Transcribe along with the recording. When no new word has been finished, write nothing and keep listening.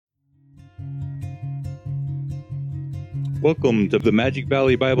Welcome to the Magic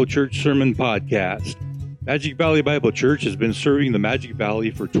Valley Bible Church Sermon Podcast. Magic Valley Bible Church has been serving the Magic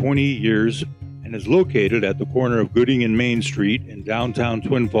Valley for 20 years and is located at the corner of Gooding and Main Street in downtown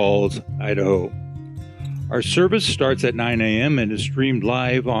Twin Falls, Idaho. Our service starts at 9 a.m. and is streamed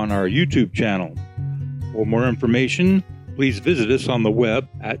live on our YouTube channel. For more information, please visit us on the web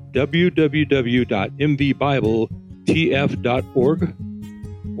at www.mvbibletf.org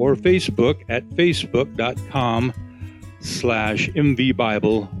or Facebook at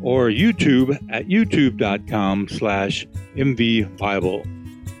facebook.com/mvbible or YouTube at youtube.com/mvbible.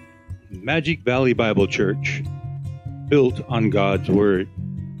 Magic Valley Bible Church, built on God's Word.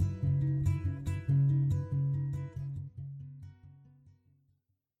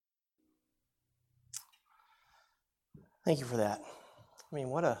 Thank you for that. I mean,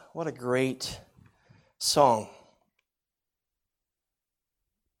 what a great song.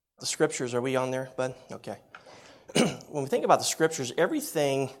 The scriptures, are we on there, bud? Okay. When we think about the scriptures,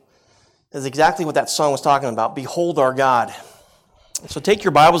 everything is exactly what that song was talking about. Behold our God. So take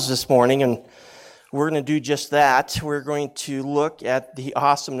your Bibles this morning, and we're going to do just that. We're going to look at the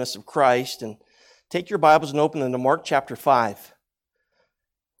awesomeness of Christ. And take your Bibles and open them to Mark chapter 5.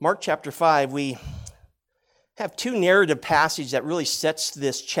 Mark chapter 5, we have two narrative passages that really sets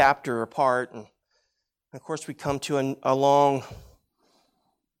this chapter apart. And of course, we come to a long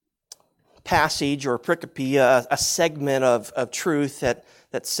passage or pericope, a segment of truth that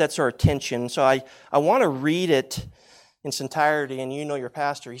sets our attention. So I want to read it in its entirety, and you know your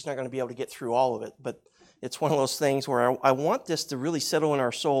pastor, he's not going to be able to get through all of it, but it's one of those things where I want this to really settle in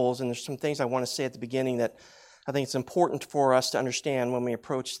our souls, and there's some things I want to say at the beginning that I think it's important for us to understand when we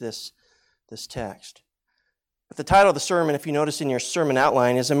approach this text. But the title of the sermon, if you notice in your sermon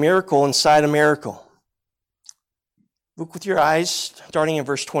outline, is A Miracle Inside a Miracle. Look with your eyes, starting in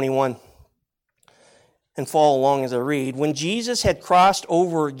verse 21. And follow along as I read. When Jesus had crossed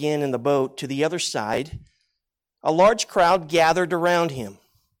over again in the boat to the other side, a large crowd gathered around him.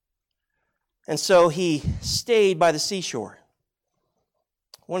 And so he stayed by the seashore.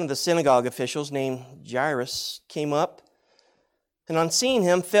 One of the synagogue officials named Jairus came up, and on seeing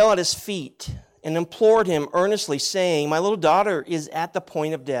him fell at his feet and implored him earnestly, saying, "My little daughter is at the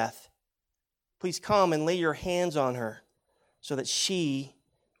point of death. Please come and lay your hands on her so that she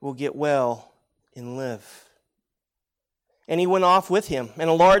will get well and live." And he went off with him, and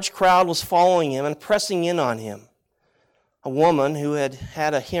a large crowd was following him and pressing in on him. A woman who had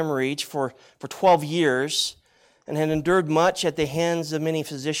had a hemorrhage for 12 years and had endured much at the hands of many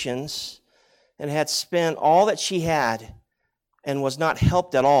physicians and had spent all that she had and was not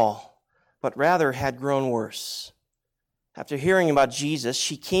helped at all, but rather had grown worse. After hearing about Jesus,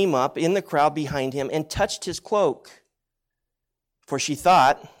 she came up in the crowd behind him and touched his cloak. For she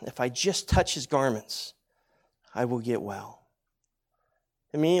thought, if I just touch his garments, I will get well.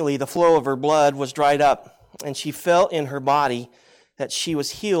 Immediately the flow of her blood was dried up, and she felt in her body that she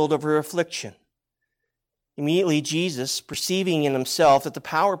was healed of her affliction. Immediately Jesus, perceiving in himself that the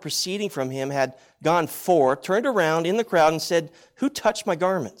power proceeding from him had gone forth, turned around in the crowd and said, "Who touched my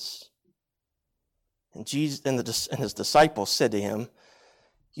garments?" And Jesus and his disciples said to him,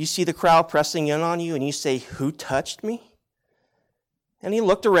 "You see the crowd pressing in on you, and you say, 'Who touched me?'" And he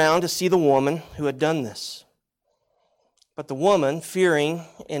looked around to see the woman who had done this. But the woman, fearing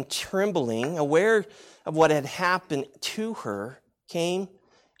and trembling, aware of what had happened to her, came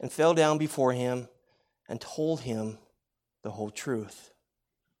and fell down before him and told him the whole truth.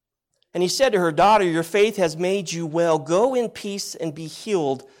 And he said to her, "Daughter, your faith has made you well. Go in peace and be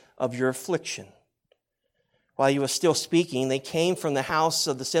healed of your affliction." While he was still speaking, they came from the house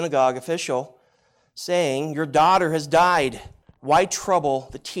of the synagogue official, saying, "Your daughter has died. Why trouble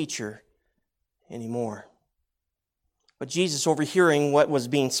the teacher anymore?" But Jesus, overhearing what was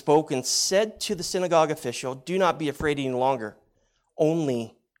being spoken, said to the synagogue official, "Do not be afraid any longer,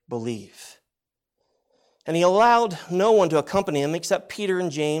 only believe." And he allowed no one to accompany him except Peter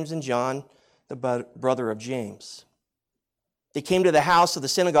and James and John, the brother of James. They came to the house of the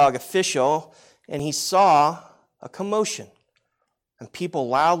synagogue official, and he saw a commotion and people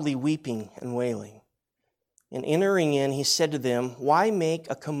loudly weeping and wailing. And entering in, he said to them, "Why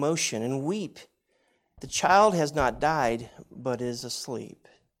make a commotion and weep? The child has not died, but is asleep."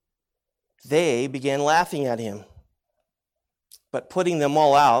 They began laughing at him. But putting them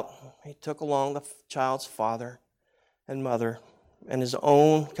all out, he took along the child's father and mother and his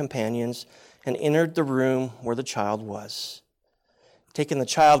own companions and entered the room where the child was. Taking the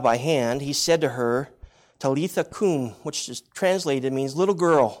child by hand, he said to her, "Talitha cum," which is translated means, "Little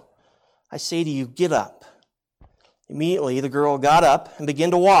girl, I say to you, get up." Immediately the girl got up and began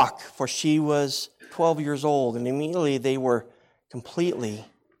to walk, for she was 12 years old, and immediately they were completely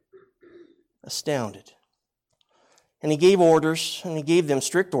astounded. And he gave orders, and he gave them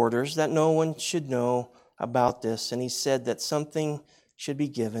strict orders that no one should know about this. And he said that something should be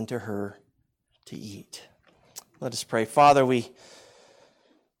given to her to eat. Let us pray. Father, we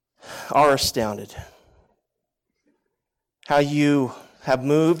are astounded how you have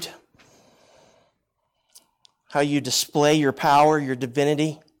moved, how you display your power, your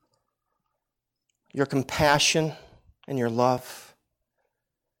divinity, your compassion, and your love.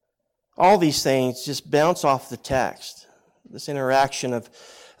 All these things just bounce off the text, this interaction of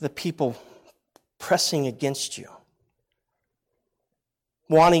the people pressing against you,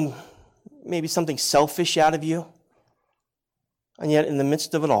 wanting maybe something selfish out of you, and yet in the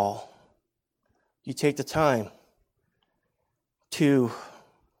midst of it all, you take the time to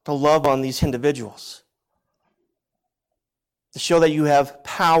love on these individuals, to show that you have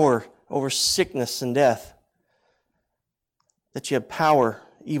power over sickness and death, that you have power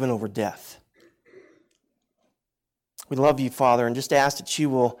even over death. We love you, Father, and just ask that you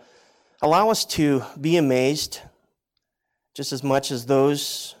will allow us to be amazed just as much as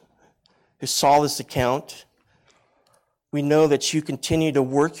those who saw this account. We know that you continue to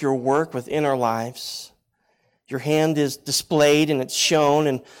work your work within our lives. Your hand is displayed and it's shown,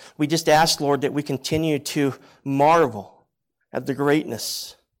 and we just ask, Lord, that we continue to marvel at the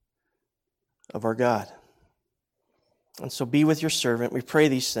greatness of our God. And so be with your servant. We pray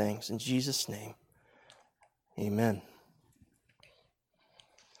these things in Jesus' name. Amen.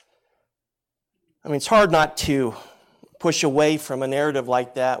 I mean, it's hard not to push away from a narrative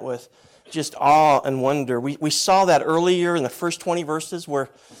like that with just awe and wonder. We saw that earlier in the first 20 verses where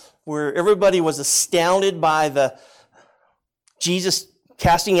everybody was astounded by the Jesus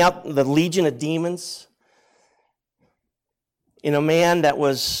casting out the legion of demons in a man that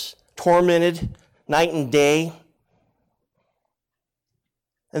was tormented night and day.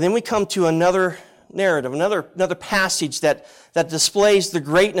 And then we come to another narrative, another passage that displays the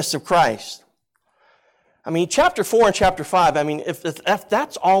greatness of Christ. I mean, chapter 4 and chapter 5, I mean, if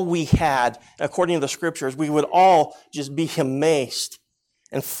that's all we had, according to the scriptures, we would all just be amazed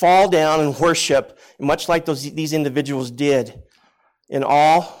and fall down and worship, much like these individuals did, in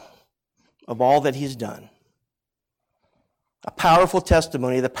awe of all that he's done. A powerful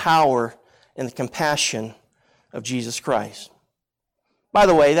testimony of the power and the compassion of Jesus Christ. By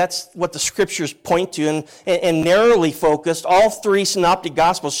the way, that's what the scriptures point to, and narrowly focused, all three synoptic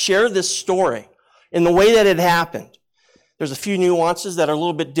gospels share this story in the way that it happened. There's a few nuances that are a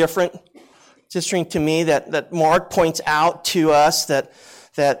little bit different. It's interesting to me that Mark points out to us that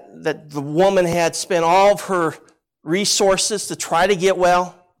the woman had spent all of her resources to try to get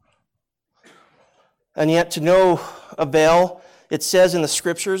well, and yet to no avail. It says in the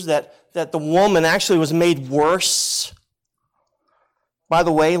scriptures that the woman actually was made worse. By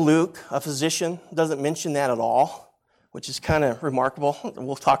the way, Luke, a physician, doesn't mention that at all, which is kind of remarkable.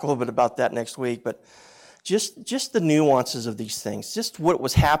 We'll talk a little bit about that next week, but just the nuances of these things, just what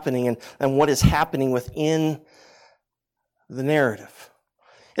was happening and what is happening within the narrative.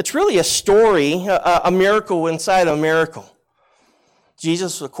 It's really a story, a miracle inside a miracle.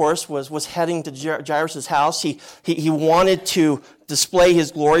 Jesus, of course, was heading to Jairus' house. He wanted to display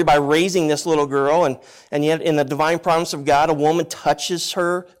his glory by raising this little girl, and yet in the divine promise of God, a woman touches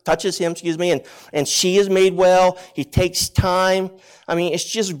him, and she is made well. He takes time. I mean, it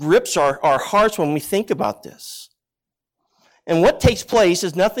just grips our hearts when we think about this. And what takes place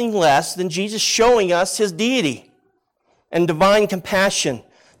is nothing less than Jesus showing us his deity and divine compassion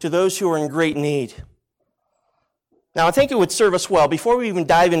to those who are in great need. Now, I think it would serve us well, before we even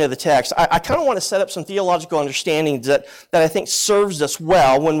dive into the text, I kind of want to set up some theological understandings that I think serves us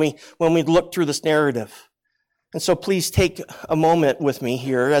well when we look through this narrative. And so please take a moment with me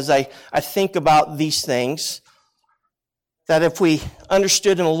here as I think about these things, that if we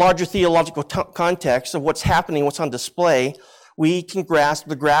understood in a larger theological context of what's happening, what's on display, we can grasp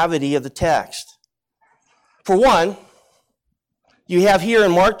the gravity of the text. For one, you have here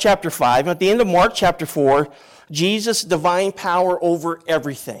in Mark chapter 5, at the end of Mark chapter 4, Jesus' divine power over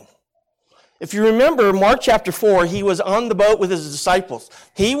everything. If you remember, Mark chapter 4, he was on the boat with his disciples.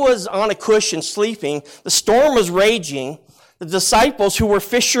 He was on a cushion sleeping. The storm was raging. The disciples, who were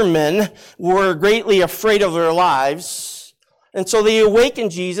fishermen, were greatly afraid of their lives. And so they awaken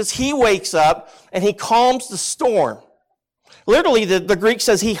Jesus. He wakes up and he calms the storm. Literally, the Greek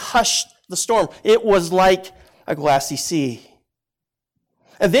says he hushed the storm. It was like a glassy sea.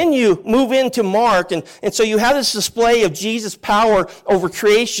 And then you move into Mark, and so you have this display of Jesus' power over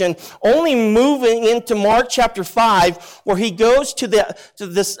creation, only moving into Mark chapter 5, where he goes to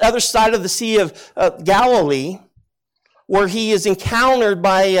this other side of the Sea of Galilee, where he is encountered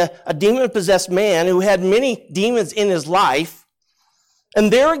by a demon-possessed man who had many demons in his life.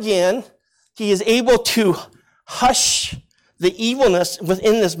 And there again, he is able to hush the evilness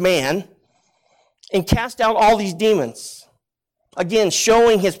within this man and cast out all these demons. Again,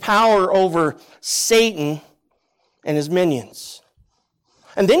 showing his power over Satan and his minions.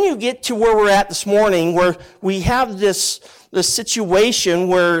 And then you get to where we're at this morning, where we have this situation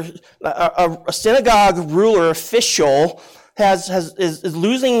where a synagogue ruler, official, is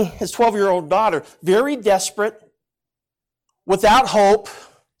losing his 12-year-old daughter, very desperate, without hope,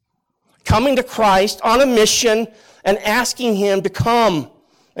 coming to Christ on a mission and asking him to come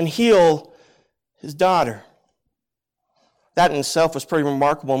and heal his daughter. That in itself was pretty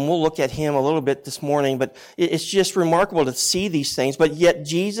remarkable, and we'll look at him a little bit this morning, but it's just remarkable to see these things. But yet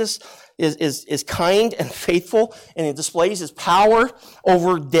Jesus is kind and faithful, and he displays his power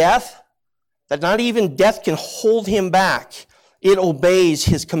over death, that not even death can hold him back. It obeys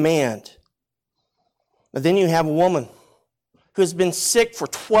his command. But then you have a woman who has been sick for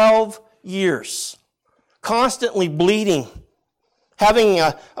 12 years, constantly bleeding, having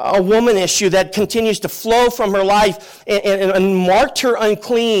a woman issue that continues to flow from her life and marked her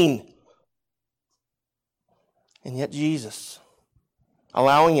unclean. And yet Jesus,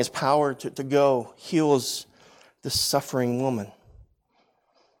 allowing his power to go, heals this suffering woman.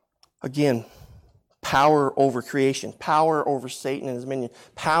 Again, power over creation, power over Satan and his minions,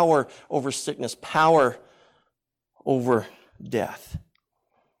 power over sickness, power over death.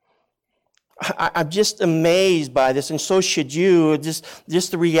 I'm just amazed by this, and so should you. Just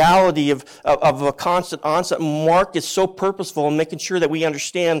the reality of a constant onset. Mark is so purposeful in making sure that we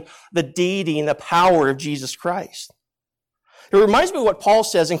understand the deity and the power of Jesus Christ. It reminds me of what Paul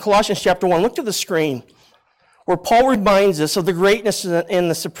says in Colossians chapter 1. Look to the screen, where Paul reminds us of the greatness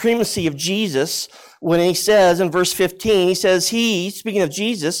and the supremacy of Jesus when he says in verse 15, he says, he, speaking of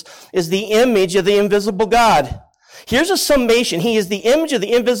Jesus, is the image of the invisible God. Here's a summation. He is the image of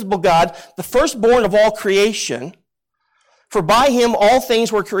the invisible God, the firstborn of all creation. For by him all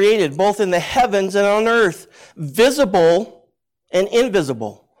things were created, both in the heavens and on earth, visible and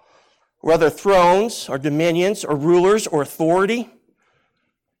invisible, whether thrones or dominions or rulers or authority.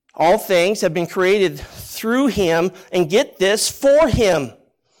 All things have been created through him, and get this, for him.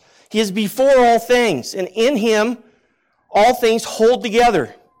 He is before all things, and in him all things hold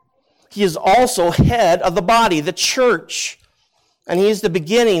together. He is also head of the body, the church. And he is the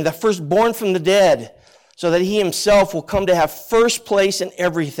beginning, the firstborn from the dead, so that he himself will come to have first place in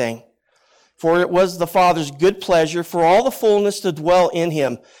everything. For it was the Father's good pleasure for all the fullness to dwell in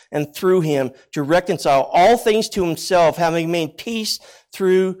him, and through him to reconcile all things to himself, having made peace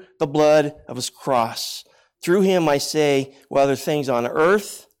through the blood of his cross. Through him, I say, whether things on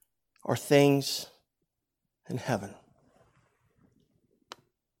earth or things in heaven.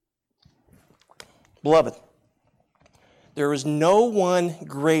 Beloved, there is no one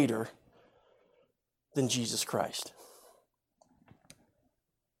greater than Jesus Christ.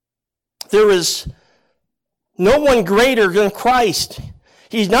 There is no one greater than Christ.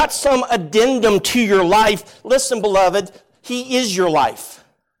 He's not some addendum to your life. Listen, beloved, he is your life.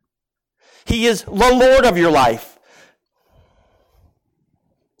 He is the Lord of your life.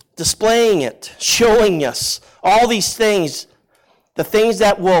 Displaying it, showing us all these things, the things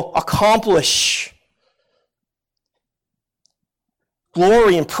that will accomplish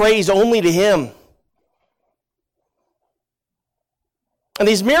glory and praise only to him. And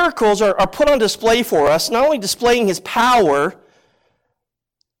these miracles are put on display for us, not only displaying his power,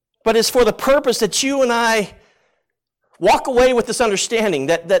 but it's for the purpose that you and I walk away with this understanding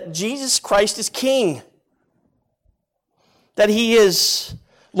that Jesus Christ is King, that he is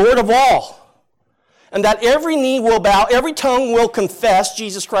Lord of all, and that every knee will bow, every tongue will confess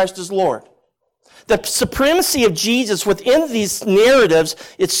Jesus Christ is Lord. The supremacy of Jesus within these narratives,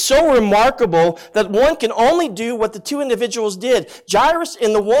 it's so remarkable that one can only do what the two individuals did. Jairus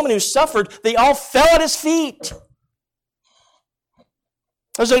and the woman who suffered, they all fell at his feet.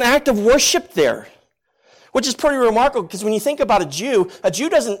 There's an act of worship there, which is pretty remarkable because when you think about a Jew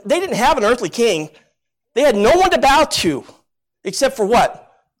they didn't have an earthly king. They had no one to bow to except for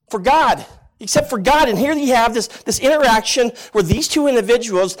what? For God. Except for God. And here you have this interaction where these two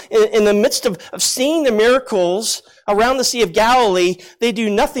individuals, in the midst of seeing the miracles around the Sea of Galilee, they do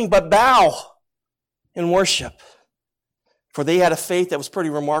nothing but bow in worship. For they had a faith that was pretty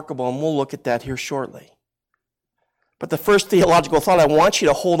remarkable, and we'll look at that here shortly. But the first theological thought I want you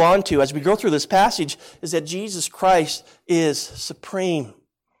to hold on to as we go through this passage is that Jesus Christ is supreme,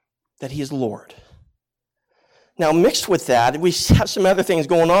 that he is Lord. Now, mixed with that, we have some other things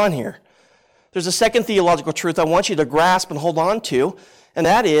going on here. There's a second theological truth I want you to grasp and hold on to, and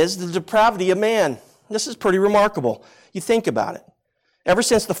that is the depravity of man. This is pretty remarkable. You think about it. Ever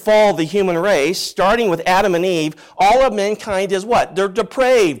since the fall of the human race, starting with Adam and Eve, all of mankind is what? They're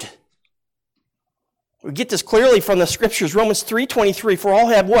depraved. We get this clearly from the scriptures. Romans 3:23, for all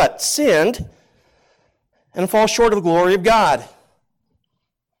have what? Sinned and fall short of the glory of God.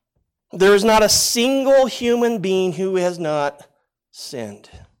 There is not a single human being who has not sinned.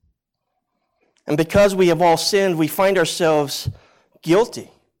 And because we have all sinned, we find ourselves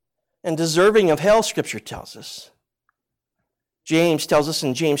guilty and deserving of hell, Scripture tells us. James tells us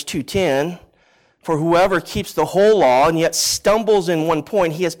in James 2:10, for whoever keeps the whole law and yet stumbles in one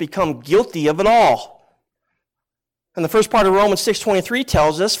point, he has become guilty of it all. And the first part of Romans 6:23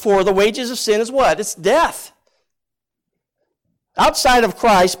 tells us, for the wages of sin is what? It's death. Outside of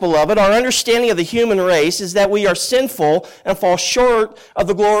Christ, beloved, our understanding of the human race is that we are sinful and fall short of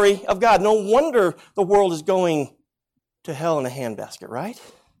the glory of God. No wonder the world is going to hell in a handbasket, right?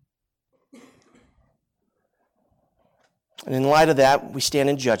 And in light of that, we stand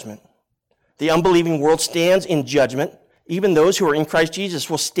in judgment. The unbelieving world stands in judgment. Even those who are in Christ Jesus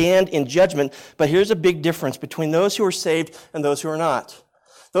will stand in judgment. But here's a big difference between those who are saved and those who are not.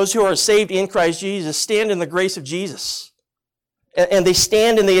 Those who are saved in Christ Jesus stand in the grace of Jesus. And they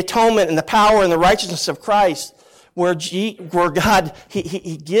stand in the atonement and the power and the righteousness of Christ, where God,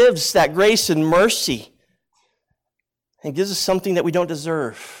 He gives that grace and mercy. And gives us something that we don't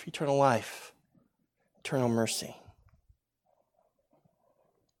deserve, eternal life, eternal mercy.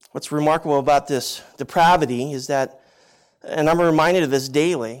 What's remarkable about this depravity is that, and I'm reminded of this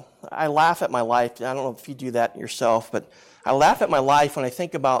daily, I laugh at my life. I don't know if you do that yourself, but I laugh at my life when I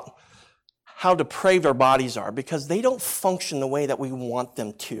think about how depraved our bodies are, because they don't function the way that we want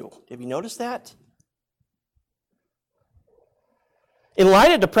them to. Have you noticed that? In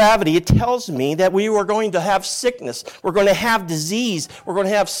light of depravity, it tells me that we are going to have sickness, we're going to have disease, we're going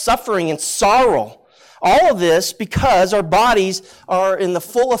to have suffering and sorrow. All of this because our bodies are in the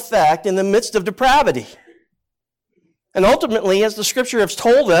full effect in the midst of depravity. And ultimately, as the Scripture has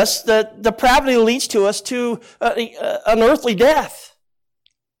told us, that depravity leads to us to an earthly death.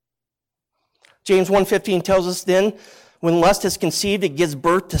 James 1:15 tells us then, when lust is conceived, it gives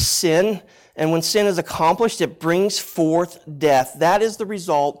birth to sin. And when sin is accomplished, it brings forth death. That is the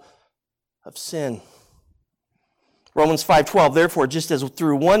result of sin. Romans 5:12, therefore, just as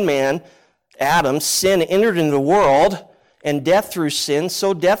through one man, Adam, sin entered into the world, and death through sin,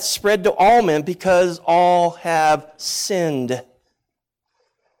 so death spread to all men because all have sinned.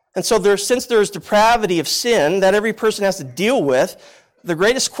 And so since there's depravity of sin that every person has to deal with, the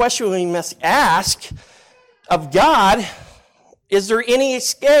greatest question we must ask of God, is there any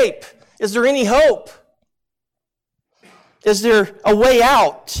escape? Is there any hope? Is there a way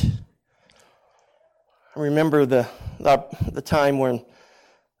out? I remember the time when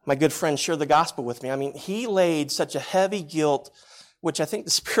my good friend shared the gospel with me. I mean, he laid such a heavy guilt, which I think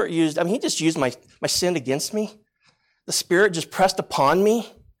the Spirit used. I mean, he just used my sin against me. The Spirit just pressed upon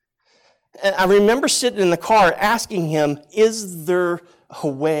me. And I remember sitting in the car asking him, is there a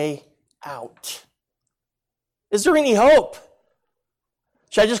way out? Is there any hope?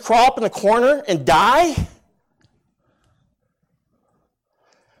 Should I just crawl up in the corner and die?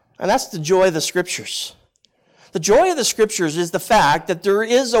 And that's the joy of the Scriptures. The joy of the Scriptures is the fact that there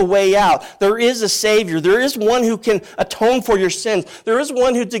is a way out. There is a Savior. There is one who can atone for your sins. There is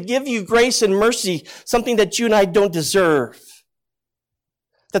one who to give you grace and mercy, something that you and I don't deserve.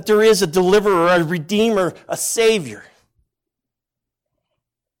 That there is a deliverer, a redeemer, a Savior.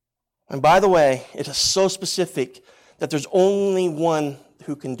 And by the way, it is so specific that there's only one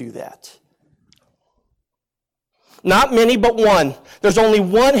who can do that. Not many, but one. There's only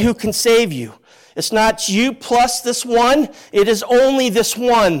one who can save you. It's not you plus this one. It is only this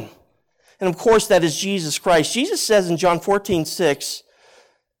one. And of course, that is Jesus Christ. Jesus says in John 14:6,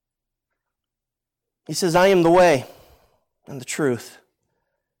 he says, I am the way and the truth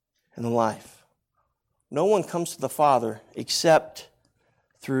and the life. No one comes to the Father except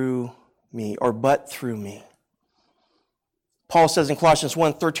through me, or but through me. Paul says in Colossians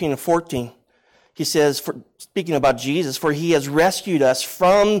 1:13 and 14, he says, speaking about Jesus, for he has rescued us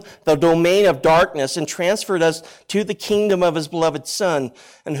from the domain of darkness and transferred us to the kingdom of his beloved Son,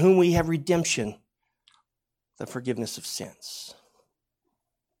 in whom we have redemption, the forgiveness of sins.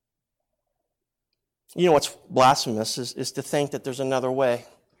 You know what's blasphemous is to think that there's another way,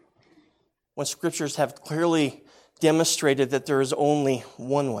 when Scriptures have clearly demonstrated that there is only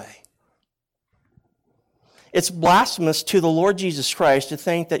one way. It's blasphemous to the Lord Jesus Christ to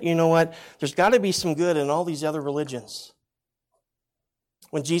think that, you know what, there's got to be some good in all these other religions.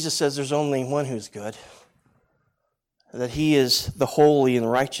 When Jesus says there's only one who's good, that he is the holy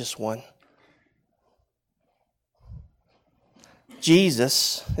and righteous one.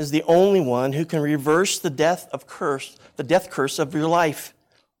 Jesus is the only one who can reverse the death curse of your life.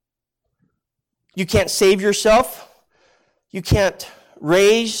 You can't save yourself. You can't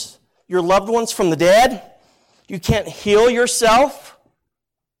raise your loved ones from the dead. You can't heal yourself.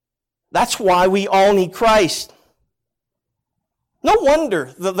 That's why we all need Christ. No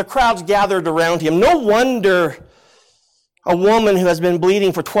wonder the crowds gathered around him. No wonder a woman who has been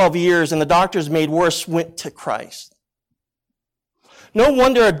bleeding for 12 years and the doctors made worse went to Christ. No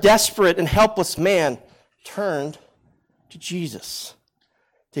wonder a desperate and helpless man turned to Jesus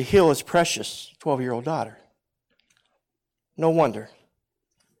to heal his precious 12-year-old daughter. No wonder.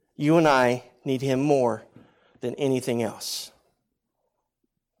 You and I need him more than anything else.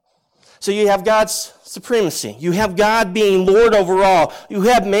 So you have God's supremacy. You have God being Lord over all. You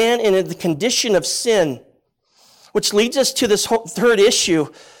have man in the condition of sin, which leads us to this whole third issue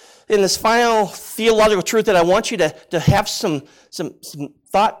in this final theological truth that I want you to have some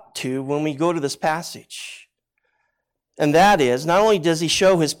thought to when we go to this passage. And that is, not only does he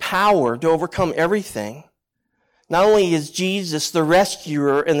show his power to overcome everything, not only is Jesus the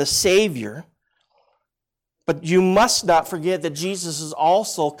rescuer and the Savior, but you must not forget that Jesus is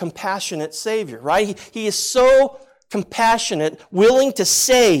also a compassionate Savior, right? He is so compassionate, willing to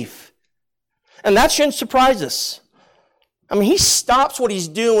save. And that shouldn't surprise us. I mean, he stops what he's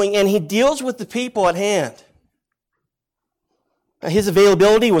doing and he deals with the people at hand. His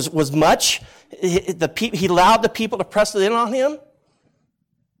availability was much. He allowed the people to press in on him.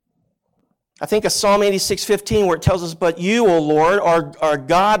 I think of Psalm 86:15 where it tells us, "But you, O Lord, are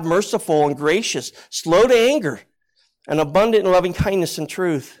God merciful and gracious, slow to anger, and abundant in loving kindness and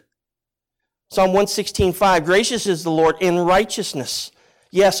truth." Psalm 116:5, "Gracious is the Lord in righteousness."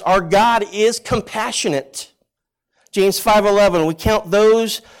 Yes, our God is compassionate. James 5:11, "We count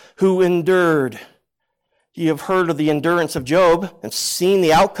those who endured." You have heard of the endurance of Job and seen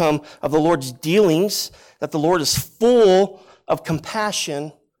the outcome of the Lord's dealings, that the Lord is full of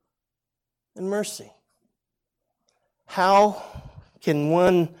compassion and mercy. How can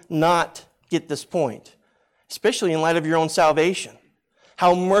one not get this point, especially in light of your own salvation?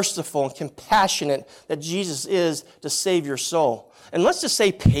 How merciful and compassionate that Jesus is to save your soul. And let's just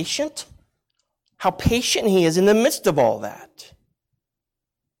say patient. How patient he is in the midst of all that.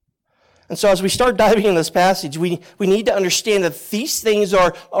 And so as we start diving into this passage, we need to understand that these things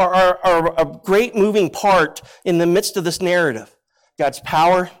are a great moving part in the midst of this narrative. God's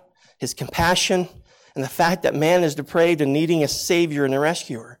power, his compassion, and the fact that man is depraved and needing a Savior and a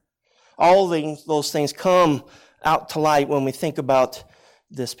rescuer. All those things come out to light when we think about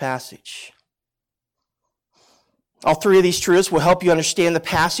this passage. All three of these truths will help you understand the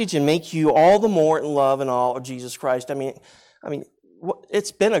passage and make you all the more in love and awe of Jesus Christ. I mean,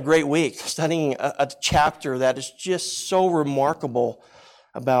 it's been a great week studying a chapter that is just so remarkable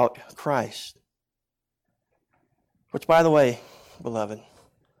about Christ. Which, by the way, beloved,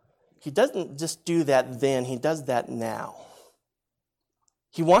 he doesn't just do that then, he does that now.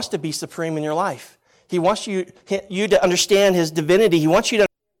 He wants to be supreme in your life. He wants you to understand his divinity. He wants you to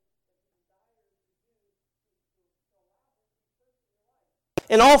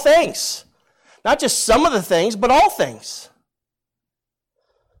in all things. Not just some of the things, but all things.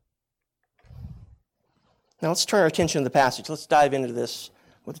 Now let's turn our attention to the passage. Let's dive into this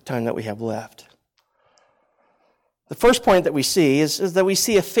with the time that we have left. The first point that we see is that we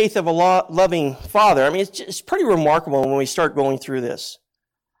see a faith of a loving Father. I mean, it's pretty remarkable when we start going through this.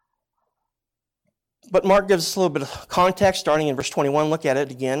 But Mark gives us a little bit of context, starting in verse 21. Look at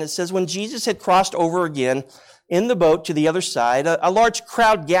it again. It says, "When Jesus had crossed over again in the boat to the other side, a large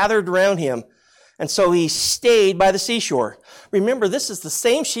crowd gathered around him, and so he stayed by the seashore." Remember, this is the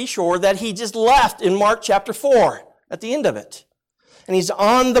same seashore that he just left in Mark chapter 4, at the end of it. And he's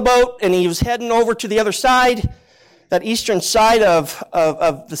on the boat, and he was heading over to the other side, that eastern side of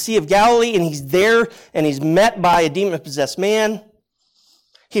the Sea of Galilee, and he's there, and he's met by a demon-possessed man.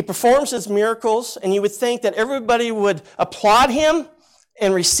 He performs his miracles, and you would think that everybody would applaud him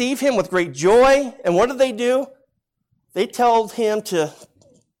and receive him with great joy. And what do? They told him to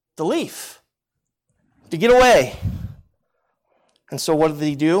leave, to get away. And so what did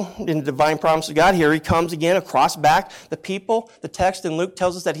he do in the divine promise of God? Here he comes again across back. The people, the text in Luke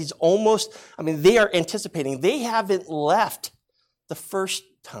tells us that he's almost, they are anticipating. They haven't left the first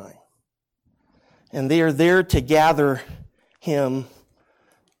time. And they are there to gather him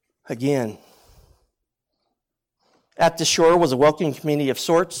again. At the shore was a welcoming community of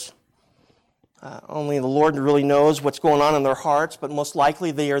sorts. Only the Lord really knows what's going on in their hearts, but most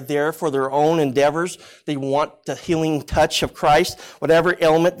likely they are there for their own endeavors. They want the healing touch of Christ. Whatever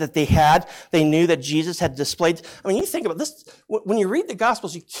ailment that they had, they knew that Jesus had displayed. I mean, you think about this. When you read the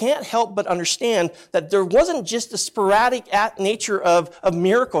Gospels, you can't help but understand that there wasn't just the sporadic nature of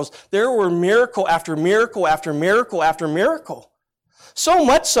miracles. There were miracle after miracle after miracle after miracle. So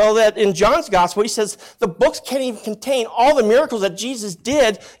much so that in John's gospel, he says the books can't even contain all the miracles that Jesus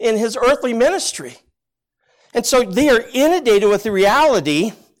did in his earthly ministry. And so they are inundated with the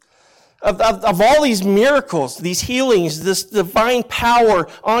reality of all these miracles, these healings, this divine power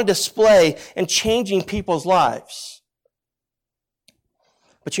on display and changing people's lives.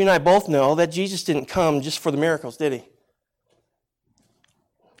 But you and I both know that Jesus didn't come just for the miracles, did he?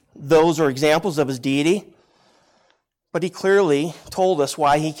 Those are examples of his deity. But he clearly told us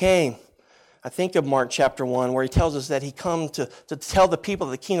why he came. I think of Mark chapter 1, where he tells us that he come to tell the people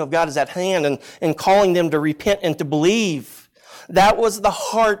that the kingdom of God is at hand and calling them to repent and to believe. That was the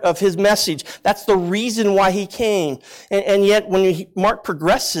heart of his message. That's the reason why he came. And yet, when Mark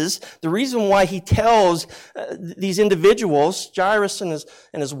progresses, the reason why he tells these individuals, Jairus and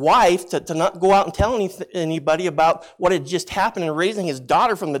his wife, to not go out and tell anybody about what had just happened in raising his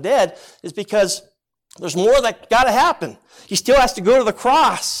daughter from the dead, is because there's more that got to happen. He still has to go to the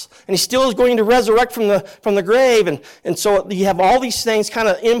cross, and he still is going to resurrect from the grave. And so you have all these things kind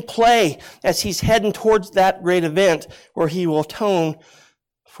of in play as he's heading towards that great event where he will atone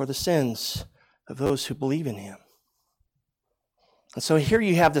for the sins of those who believe in him. And so here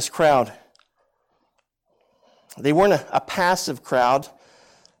you have this crowd. They weren't a passive crowd.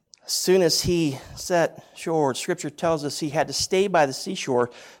 As soon as he set shore, Scripture tells us he had to stay by the seashore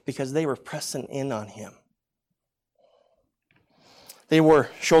because they were pressing in on him. They were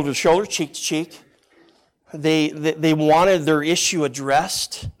shoulder to shoulder, cheek to cheek. They wanted their issue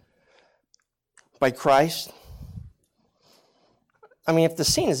addressed by Christ. I mean, if the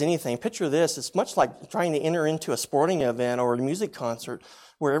scene is anything, picture this. It's much like trying to enter into a sporting event or a music concert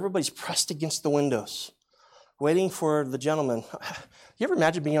where everybody's pressed against the windows, waiting for the gentleman. You ever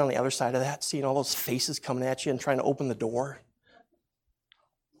imagine being on the other side of that, seeing all those faces coming at you and trying to open the door?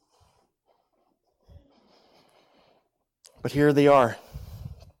 But here they are.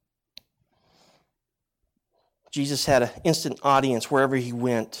 Jesus had an instant audience wherever he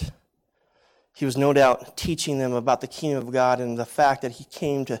went. He was no doubt teaching them about the kingdom of God and the fact that he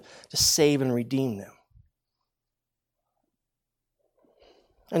came to save and redeem them.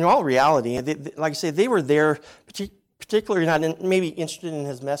 In all reality, like I say, they were there, particularly not maybe interested in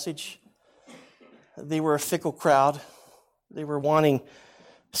his message. They were a fickle crowd. They were wanting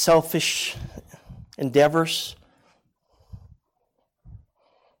selfish endeavors.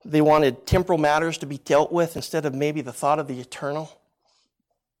 They wanted temporal matters to be dealt with instead of maybe the thought of the eternal.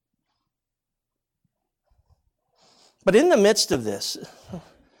 But in the midst of this,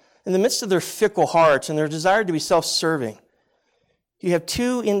 in the midst of their fickle hearts and their desire to be self-serving, you have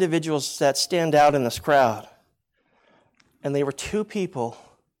two individuals that stand out in this crowd. And they were two people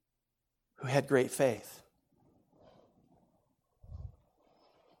who had great faith.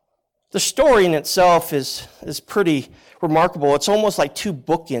 The story in itself is pretty remarkable. It's almost like two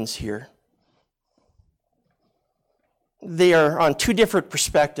bookends here. They are on two different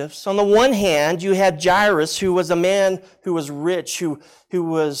perspectives. On the one hand, you had Jairus, who was a man who was rich, who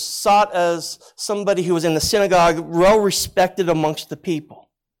was sought as somebody who was in the synagogue, well respected amongst the people.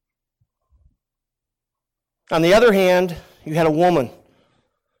 On the other hand, you had a woman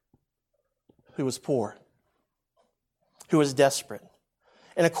who was poor, who was desperate.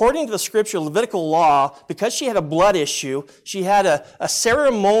 And according to the scripture, Levitical law, because she had a blood issue, she had a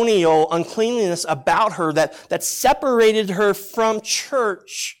ceremonial uncleanliness about her that separated her from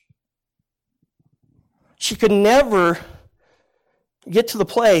church. She could never get to the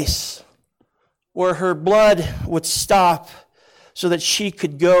place where her blood would stop so that she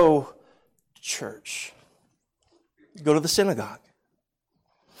could go to church, go to the synagogue.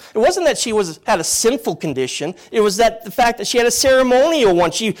 It wasn't that she had a sinful condition. It was that the fact that she had a ceremonial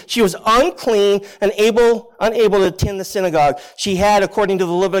one. She was unclean and unable to attend the synagogue. She had, according to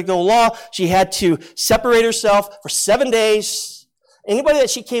the Levitical law, she had to separate herself for 7 days. Anybody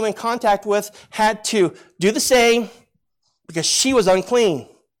that she came in contact with had to do the same because she was unclean.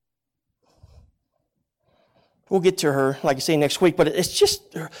 We'll get to her, like I say, next week, but it's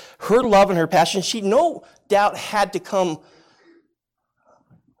just her love and her passion. She no doubt had to come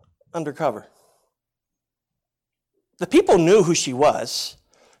undercover. The people knew who she was.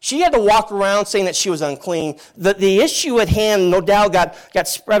 She had to walk around saying that she was unclean. The issue at hand, no doubt, got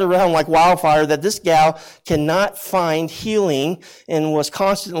spread around like wildfire, that this gal cannot find healing and was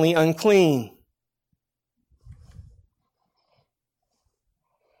constantly unclean.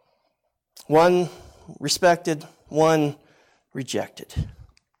 One respected, one rejected.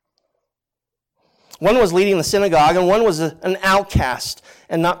 One was leading the synagogue, and one was an outcast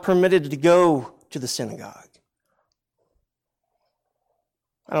and not permitted to go to the synagogue.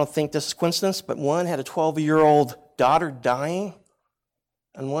 I don't think this is coincidence, but one had a 12-year-old daughter dying,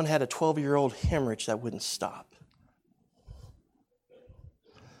 and one had a 12-year-old hemorrhage that wouldn't stop.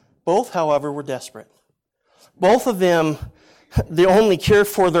 Both, however, were desperate. Both of them, the only cure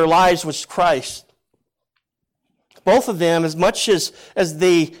for their lives was Christ. Both of them, as much as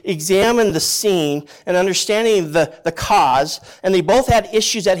they examined the scene and understanding the cause, and they both had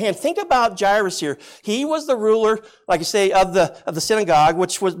issues at hand. Think about Jairus here. He was the ruler, like I say, of the synagogue,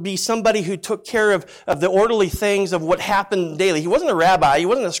 which would be somebody who took care of the orderly things of what happened daily. He wasn't a rabbi, he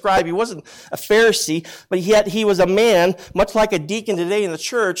wasn't a scribe, he wasn't a Pharisee, but yet he was a man, much like a deacon today in the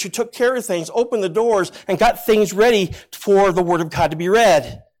church, who took care of things, opened the doors, and got things ready for the Word of God to be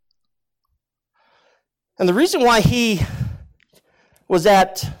read. And the reason why he was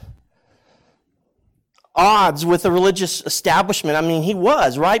at odds with the religious establishment, I mean, he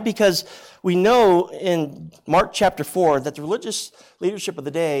was, right? Because we know in Mark chapter 4 that the religious leadership of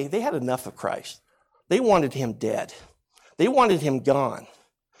the day, they had enough of Christ. They wanted him dead. They wanted him gone.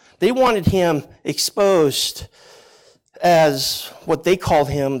 They wanted him exposed as what they called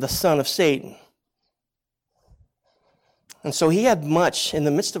him, the son of Satan. And so he had much in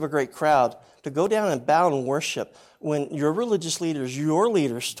the midst of a great crowd to go down and bow and worship when your religious leaders, your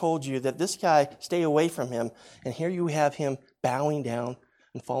leaders told you that this guy, stay away from him, and here you have him bowing down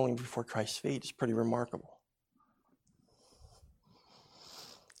and falling before Christ's feet. It's pretty remarkable.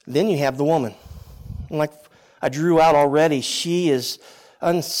 Then you have the woman. And like I drew out already, she is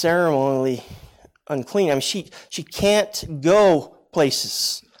unceremoniously unclean. I mean, she can't go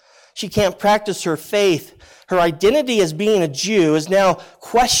places. She can't practice her faith. Her identity as being a Jew is now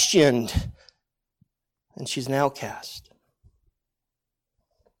questioned. And she's an outcast.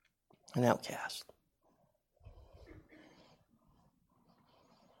 An outcast.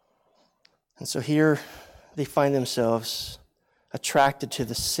 And so here they find themselves attracted to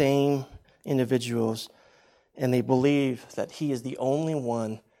the same individuals, and they believe that he is the only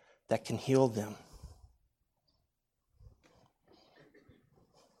one that can heal them.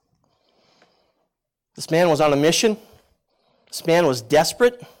 This man was on a mission. This man was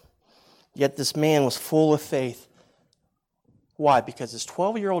desperate. Yet this man was full of faith. Why? Because his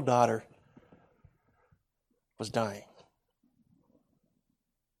 12-year-old daughter was dying.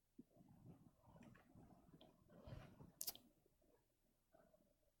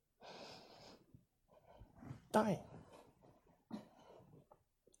 Dying.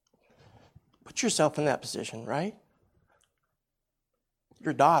 Put yourself in that position, right?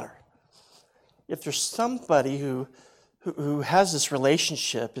 Your daughter. If there's somebody who has this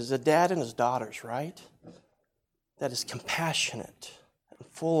relationship, is a dad and his daughters, right? That is compassionate and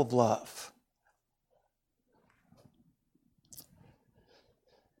full of love.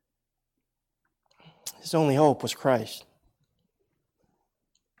 His only hope was Christ.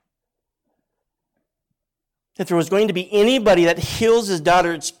 If there was going to be anybody that heals his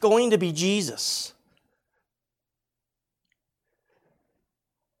daughter, it's going to be Jesus.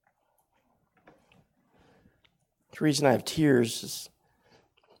 The reason I have tears is,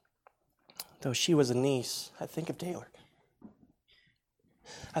 though she was a niece, I think of Taylor.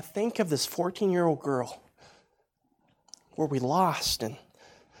 I think of this 14-year-old girl where we lost and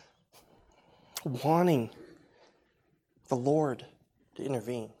wanting the Lord to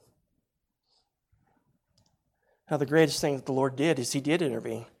intervene. Now, the greatest thing that the Lord did is he did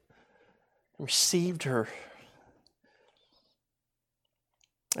intervene and received her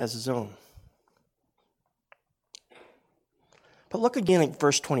as his own. But look again at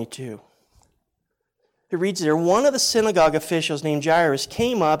verse 22. It reads there, one of the synagogue officials named Jairus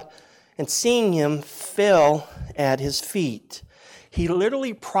came up and seeing him fell at his feet. He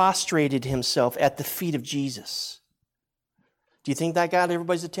literally prostrated himself at the feet of Jesus. Do you think that got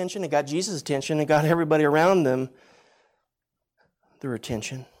everybody's attention? It got Jesus' attention. It got everybody around them their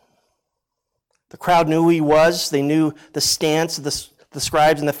attention. The crowd knew who he was. They knew the stance of the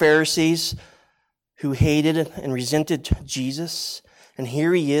scribes and the Pharisees who hated and resented Jesus. And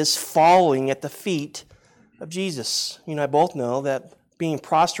here he is falling at the feet of Jesus. You and I both know that being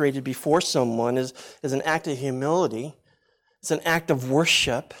prostrated before someone is an act of humility. It's an act of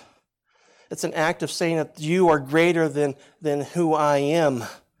worship. It's an act of saying that you are greater than who I am.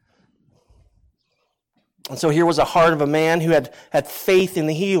 And so here was a heart of a man who had faith in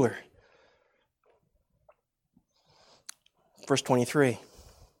the healer. Verse 23.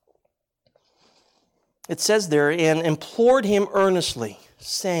 It says there, and implored him earnestly,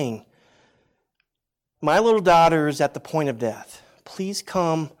 saying, my little daughter is at the point of death. Please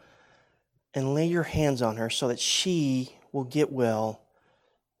come and lay your hands on her so that she will get well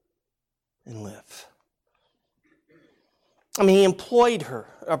and live. I mean, he employed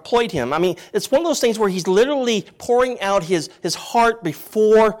him. I mean, it's one of those things where he's literally pouring out his heart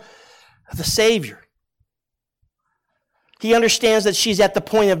before the Savior. He understands that she's at the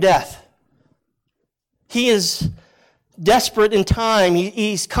point of death. He is desperate in time.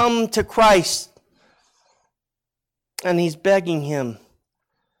 He's come to Christ. And he's begging him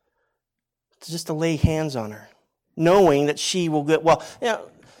just to lay hands on her, knowing that she will get well.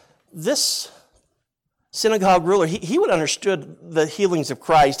 This synagogue ruler, he would have understood the healings of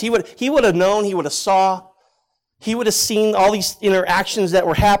Christ. He would have known, he would have saw, he would have seen all these interactions that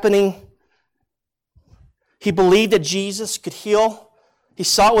were happening. He believed that Jesus could heal. He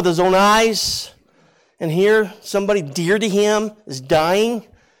saw it with his own eyes. And here, somebody dear to him is dying.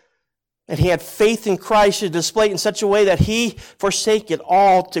 And he had faith in Christ to display it in such a way that he forsake it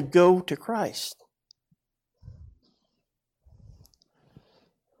all to go to Christ.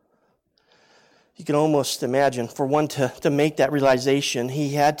 You can almost imagine, for one to make that realization, he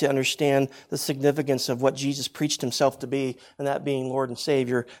had to understand the significance of what Jesus preached himself to be, and that being Lord and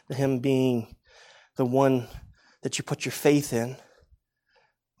Savior, him being the one that you put your faith in,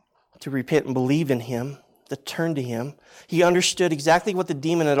 to repent and believe in him, to turn to him. He understood exactly what the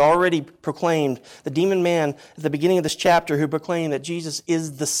demon had already proclaimed. The demon man at the beginning of this chapter who proclaimed that Jesus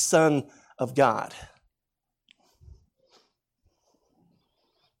is the Son of God.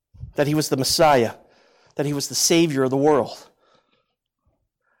 That he was the Messiah. That he was the Savior of the world.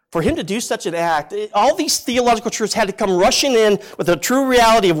 For him to do such an act, all these theological truths had to come rushing in with the true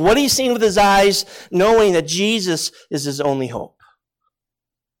reality of what he's seen with his eyes, knowing that Jesus is his only hope.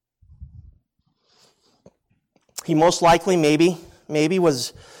 He most likely, maybe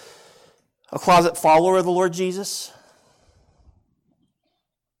was a closet follower of the Lord Jesus.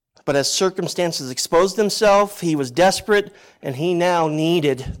 But as circumstances exposed himself, he was desperate, and he now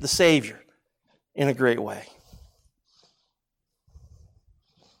needed the Savior in a great way.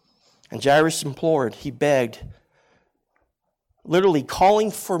 And Jairus implored, he begged, literally calling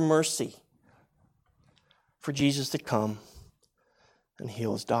for mercy for Jesus to come and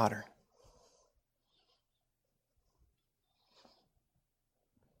heal his daughter.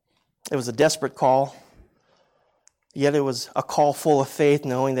 It was a desperate call, yet it was a call full of faith,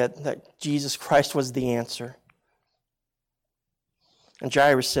 knowing that Jesus Christ was the answer. And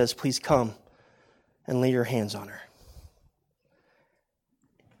Jairus says, please come and lay your hands on her,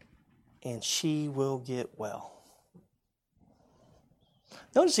 and she will get well.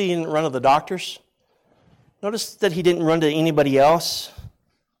 Notice he didn't run to the doctors. Notice that he didn't run to anybody else.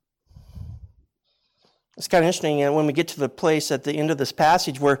 It's kind of interesting, and when we get to the place at the end of this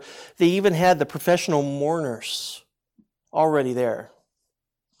passage where they even had the professional mourners already there.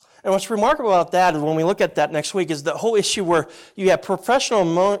 And what's remarkable about that, and when we look at that next week, is the whole issue where you have professional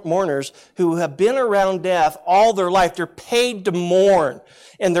mourners who have been around death all their life. They're paid to mourn.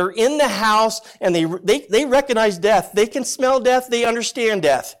 And they're in the house, and they recognize death. They can smell death. They understand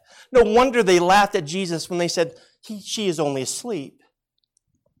death. No wonder they laughed at Jesus when they said, she is only asleep.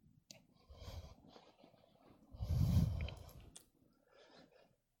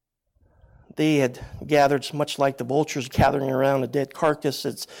 They had gathered much like the vultures gathering around a dead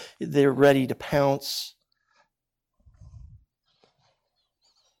carcass. They're ready to pounce.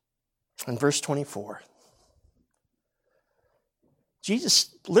 In verse 24,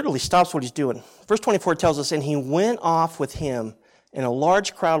 Jesus literally stops what he's doing. Verse 24 tells us, and he went off with him, and a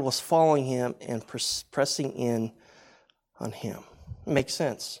large crowd was following him and pressing in on him. It makes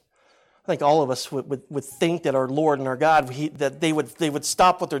sense. I think all of us would think that our Lord and our God, that they would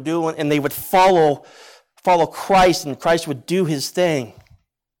stop what they're doing and they would follow Christ, and Christ would do his thing.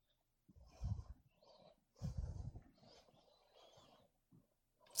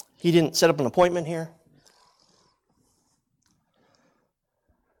 He didn't set up an appointment here.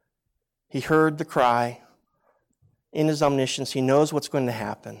 He heard the cry. In his omniscience, he knows what's going to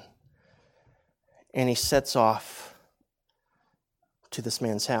happen. And he sets off to this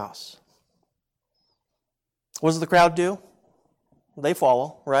man's house. What does the crowd do? They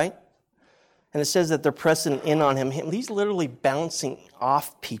follow, right? And it says that they're pressing in on him. He's literally bouncing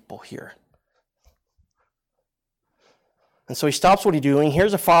off people here. And so he stops what he's doing.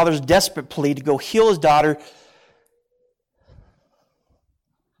 Here's a father's desperate plea to go heal his daughter.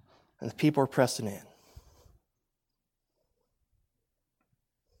 And the people are pressing in.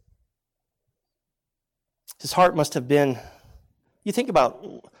 His heart must have been, you think about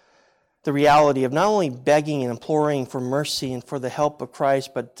the reality of not only begging and imploring for mercy and for the help of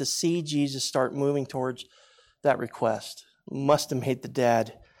Christ, but to see Jesus start moving towards that request must have made the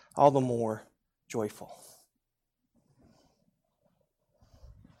dad all the more joyful.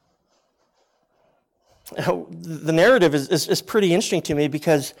 The narrative is pretty interesting to me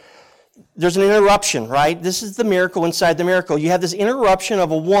because there's an interruption, right? This is the miracle inside the miracle. You have this interruption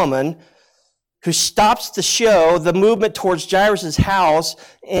of a woman who stops the show, the movement towards Jairus' house,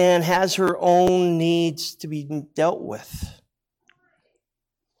 and has her own needs to be dealt with.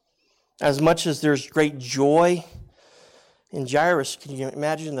 As much as there's great joy in Jairus, can you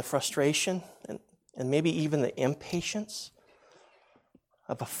imagine the frustration and maybe even the impatience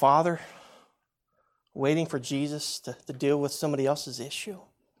of a father waiting for Jesus to deal with somebody else's issue?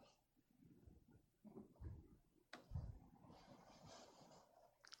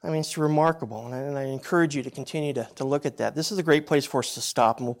 I mean, it's remarkable, and I encourage you to continue to look at that. This is a great place for us to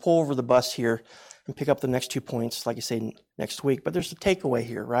stop, and we'll pull over the bus here and pick up the next 2 points, like I say, next week. But there's a takeaway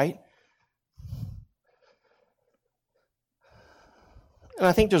here, right? And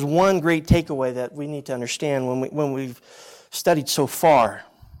I think there's one great takeaway that we need to understand when we've studied so far.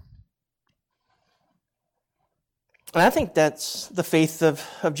 And I think that's the faith of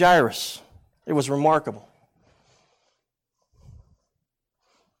Jairus. It was remarkable.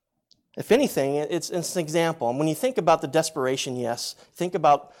 If anything, it's an example. And when you think about the desperation, yes, think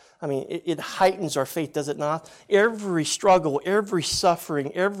about, it heightens our faith, does it not? Every struggle, every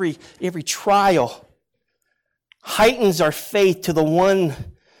suffering, every trial heightens our faith to the one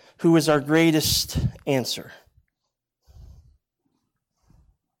who is our greatest answer.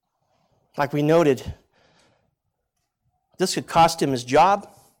 Like we noted, this could cost him his job,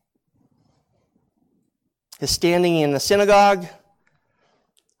 his standing in the synagogue,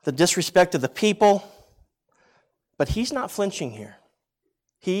 the disrespect of the people, but he's not flinching here.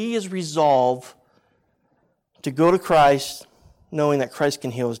 He is resolved to go to Christ knowing that Christ can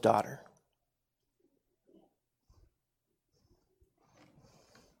heal his daughter.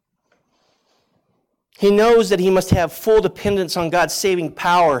 He knows that he must have full dependence on God's saving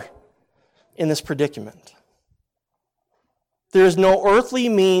power in this predicament. There is no earthly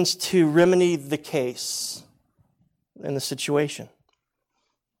means to remedy the case in the situation.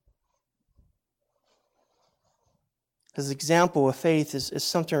 His example of faith is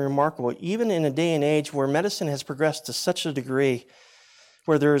something remarkable. Even in a day and age where medicine has progressed to such a degree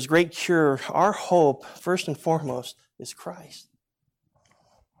where there is great cure, our hope, first and foremost, is Christ.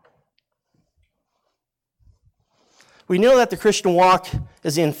 We know that the Christian walk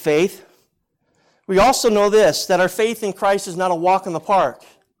is in faith. We also know this, that our faith in Christ is not a walk in the park.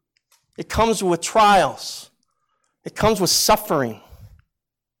 It comes with trials. It comes with suffering.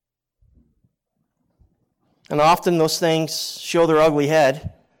 And often those things show their ugly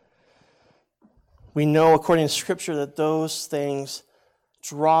head. We know, according to Scripture, that those things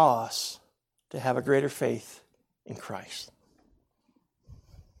draw us to have a greater faith in Christ.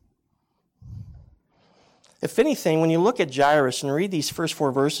 If anything, when you look at Jairus and read these first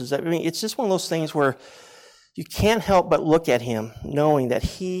 4 verses, it's just one of those things where you can't help but look at him, knowing that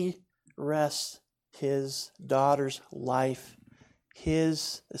he rests his daughter's life,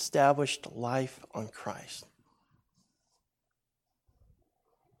 his established life on Christ.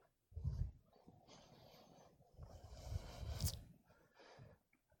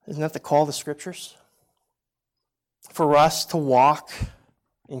 Isn't that the call of the Scriptures? For us to walk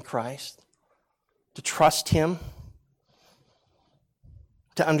in Christ, to trust Him,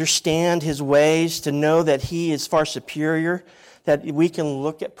 to understand His ways, to know that He is far superior, that we can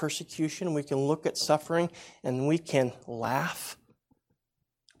look at persecution, we can look at suffering, and we can laugh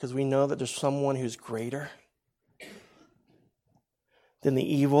because we know that there's someone who's greater than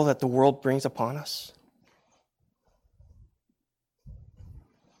the evil that the world brings upon us.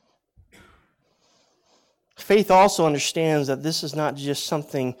 Faith also understands that this is not just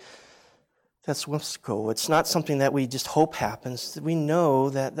something that's whimsical. It's not something that we just hope happens. We know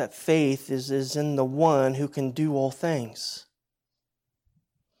that faith is in the one who can do all things.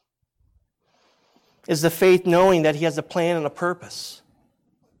 Is the faith knowing that He has a plan and a purpose.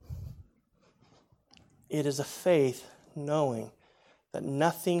 It is a faith knowing that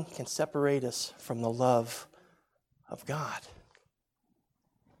nothing can separate us from the love of God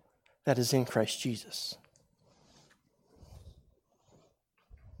that is in Christ Jesus.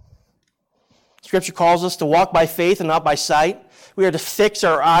 Scripture calls us to walk by faith and not by sight. We are to fix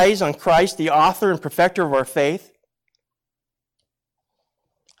our eyes on Christ, the author and perfecter of our faith.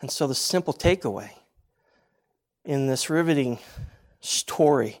 And so the simple takeaway in this riveting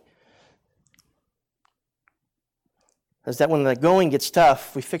story is that when the going gets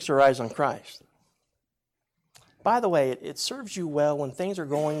tough, we fix our eyes on Christ. By the way, it serves you well when things are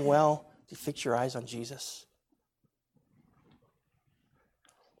going well to fix your eyes on Jesus.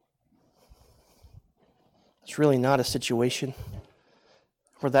 It's really not a situation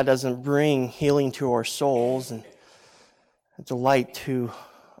where that doesn't bring healing to our souls and delight to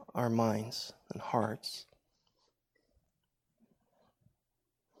our minds and hearts.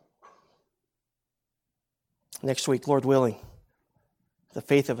 Next week, Lord willing, the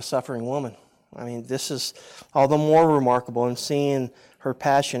faith of a suffering woman. I mean, this is all the more remarkable in seeing her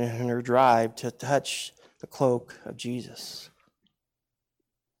passion and her drive to touch the cloak of Jesus.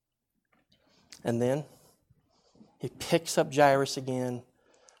 And then he picks up Jairus again.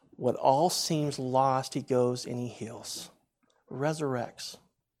 What all seems lost, he goes and he heals, resurrects.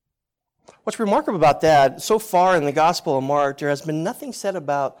 What's remarkable about that, so far in the Gospel of Mark, there has been nothing said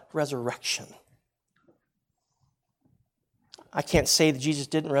about resurrection. I can't say that Jesus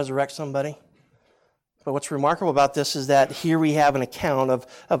didn't resurrect somebody. But what's remarkable about this is that here we have an account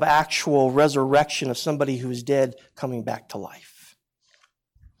of actual resurrection of somebody who is dead coming back to life.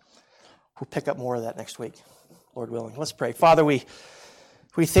 We'll pick up more of that next week, Lord willing. Let's pray. Father, we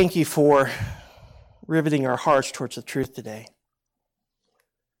thank you for riveting our hearts towards the truth today.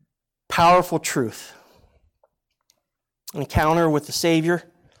 Powerful truth. An encounter with the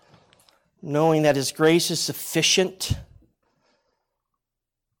Savior, knowing that His grace is sufficient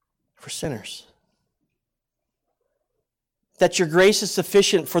for sinners. That your grace is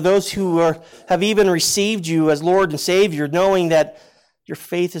sufficient for those who have even received you as Lord and Savior, knowing that your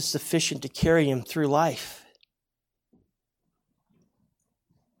faith is sufficient to carry him through life.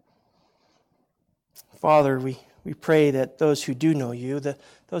 Father, we pray that those who do know you,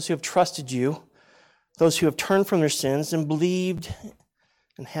 those who have trusted you, those who have turned from their sins and believed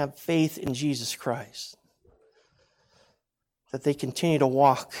and have faith in Jesus Christ, that they continue to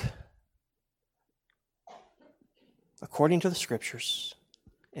walk according to the Scriptures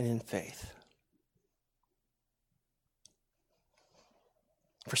and in faith.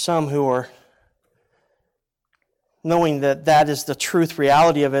 For some who are knowing that that is the truth,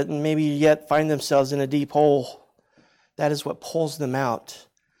 reality of it, and maybe yet find themselves in a deep hole, that is what pulls them out,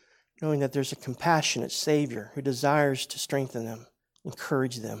 knowing that there's a compassionate Savior who desires to strengthen them,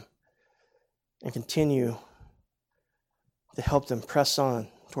 encourage them, and continue to help them press on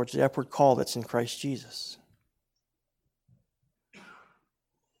towards the upward call that's in Christ Jesus.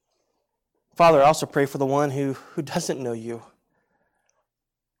 Father, I also pray for the one who doesn't know you.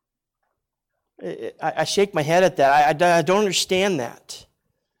 I shake my head at that. I don't understand that.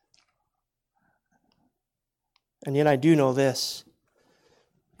 And yet I do know this.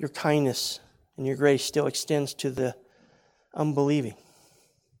 Your kindness and your grace still extends to the unbelieving.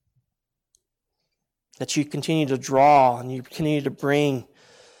 That you continue to draw and you continue to bring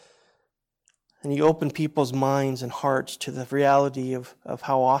and you open people's minds and hearts to the reality of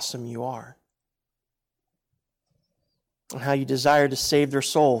how awesome you are. And how you desire to save their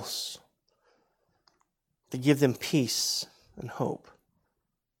souls, to give them peace and hope.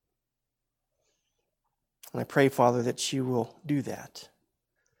 And I pray, Father, that you will do that,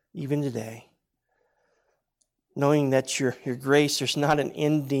 even today, knowing that your grace, there's not an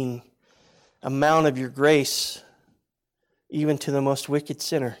ending amount of your grace, even to the most wicked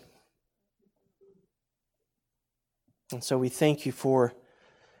sinner. And so we thank you for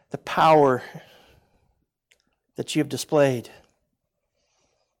the power that you have displayed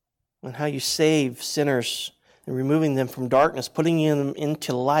and how you save sinners and removing them from darkness, putting them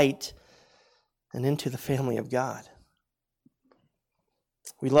into light and into the family of God.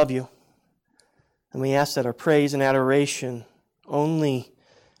 We love you, and we ask that our praise and adoration only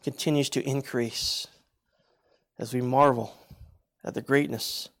continues to increase as we marvel at the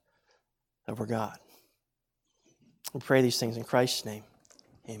greatness of our God. We pray these things in Christ's name.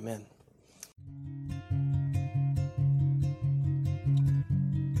 Amen.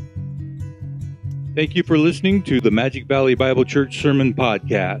 Thank you for listening to the Magic Valley Bible Church Sermon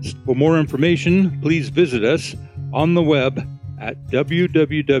Podcast. For more information, please visit us on the web at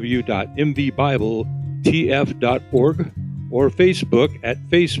www.mvbibletf.org or Facebook at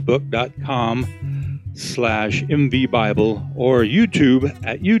facebook.com/mvbible or YouTube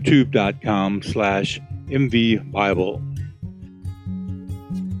at youtube.com/mvbible.